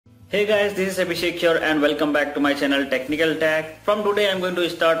Hey guys, this is Abhishek here and welcome back to my channel Technical Tech. From today I'm going to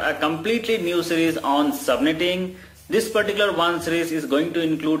start a completely new series on subnetting. This particular one series is going to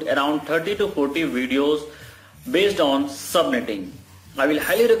include around 30 to 40 videos based on subnetting. I will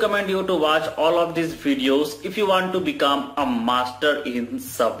highly recommend you to watch all of these videos if you want to become a master in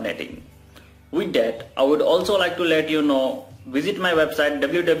subnetting. With that, I would also like to let you know, visit my website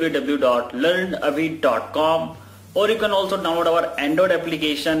www.learnabhi.com, or you can also download our Android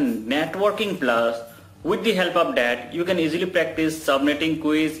application Networking Plus. With the help of that, you can easily practice subnetting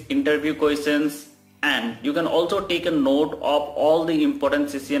quiz, interview questions, and you can also take a note of all the important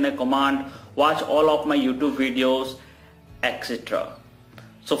ccna command, watch all of my YouTube videos, etc.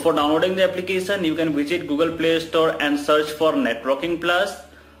 So for downloading the application, you can visit Google Play Store and search for Networking Plus,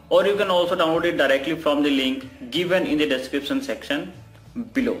 or you can also download it directly from the link given in the description section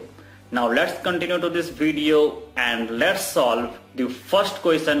below. Now let's continue to this video and let's solve the first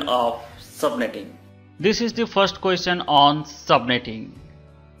question of subnetting. This is the first question on subnetting.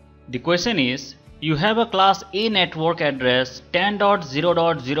 The question is, you have a class A network address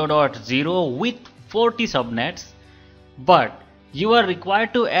 10.0.0.0 with 40 subnets, but you are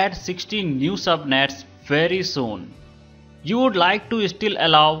required to add 60 new subnets very soon. You would like to still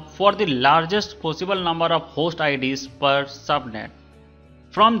allow for the largest possible number of host IDs per subnet.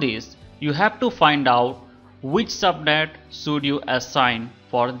 From this, you have to find out which subnet should you assign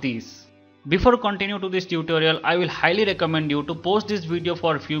for this. Before continue to this tutorial, I will highly recommend you to pause this video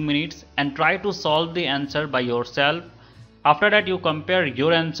for a few minutes and try to solve the answer by yourself. After that, you compare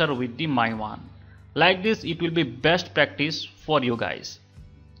your answer with my one. Like this, it will be best practice for you guys.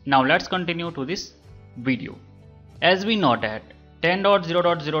 Now let's continue to this video. As we know that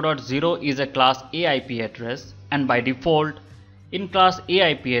 10.0.0.0 is a class A IP address, and by default in class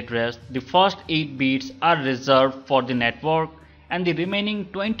A IP address, the first 8 bits are reserved for the network and the remaining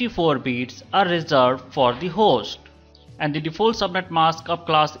 24 bits are reserved for the host. And the default subnet mask of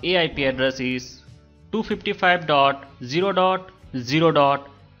class A IP address is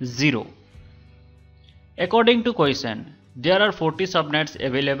 255.0.0.0. According to question, there are 40 subnets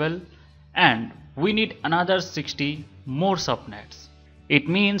available and we need another 60 more subnets. It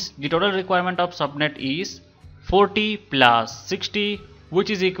means the total requirement of subnet is 40 plus 60,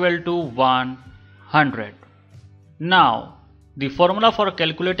 which is equal to 100. Now, the formula for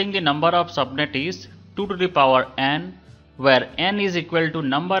calculating the number of subnet is 2 to the power n, where n is equal to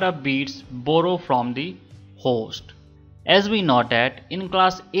number of bits borrowed from the host. As we know that in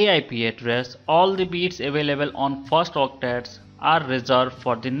class A IP address, all the bits available on first octets are reserved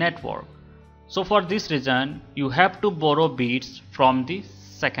for the network. So for this reason, you have to borrow bits from the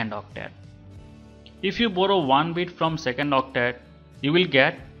second octet. If you borrow 1 bit from second octet, you will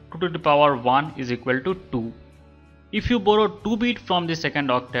get 2 to the power 1 is equal to 2. If you borrow 2 bit from the second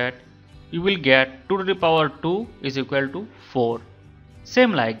octet, you will get 2 to the power 2 is equal to 4.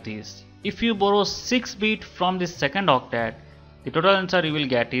 Same like this. If you borrow 6 bit from the second octet, the total answer you will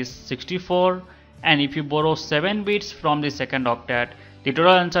get is 64. And if you borrow 7 bits from the second octet, the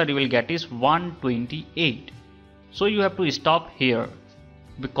total answer you will get is 128. So you have to stop here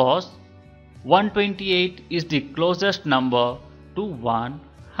because 128 is the closest number to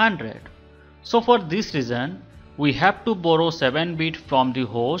 100. So for this reason, we have to borrow 7 bits from the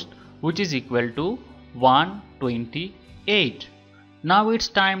host, which is equal to 128. Now it's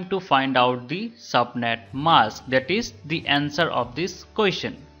time to find out the subnet mask, that is the answer of this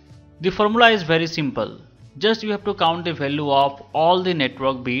question. The formula is very simple. Just you have to count the value of all the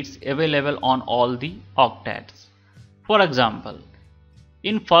network bits available on all the octets. For example,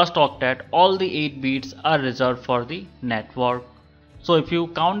 in first octet, all the 8 bits are reserved for the network. So if you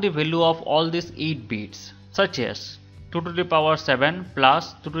count the value of all these 8 bits, such as 2 to the power 7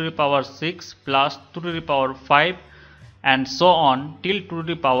 plus 2 to the power 6 plus 2 to the power 5 and so on till 2 to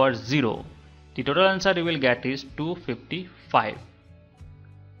the power 0, the total answer you will get is 255.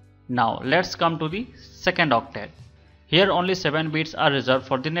 Now let's come to the second octet. Here only 7 bits are reserved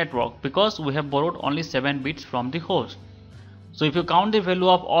for the network because we have borrowed only 7 bits from the host. So if you count the value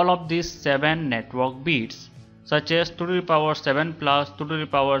of all of these 7 network bits, such as 2 to the power 7 plus 2 to the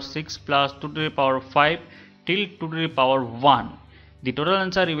power 6 plus 2 to the power 5 till 2 to the power 1, the total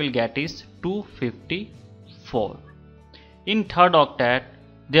answer you will get is 254. In third octet,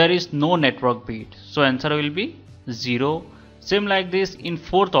 there is no network bit, so answer will be 0. Same like this, in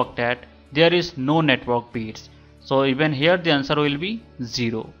fourth octet, there is no network bits, so even here the answer will be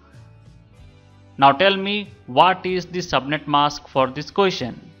 0. Now tell me, what is the subnet mask for this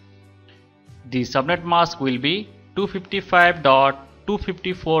question? The subnet mask will be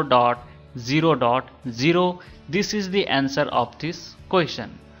 255.254.0.0. This is the answer of this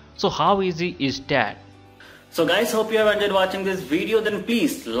question. So how easy is that? So guys, hope you have enjoyed watching this video. Then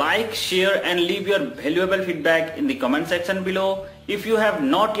please like, share and leave your valuable feedback in the comment section below. If you have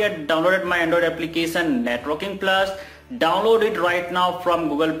not yet downloaded my Android application Networking Plus, download it right now from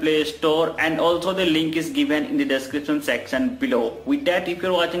Google Play Store, and also the link is given in the description section below. With that, if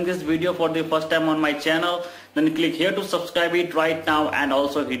you're watching this video for the first time on my channel, then click here to subscribe it right now and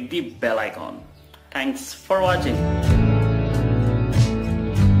also hit the bell icon. Thanks for watching.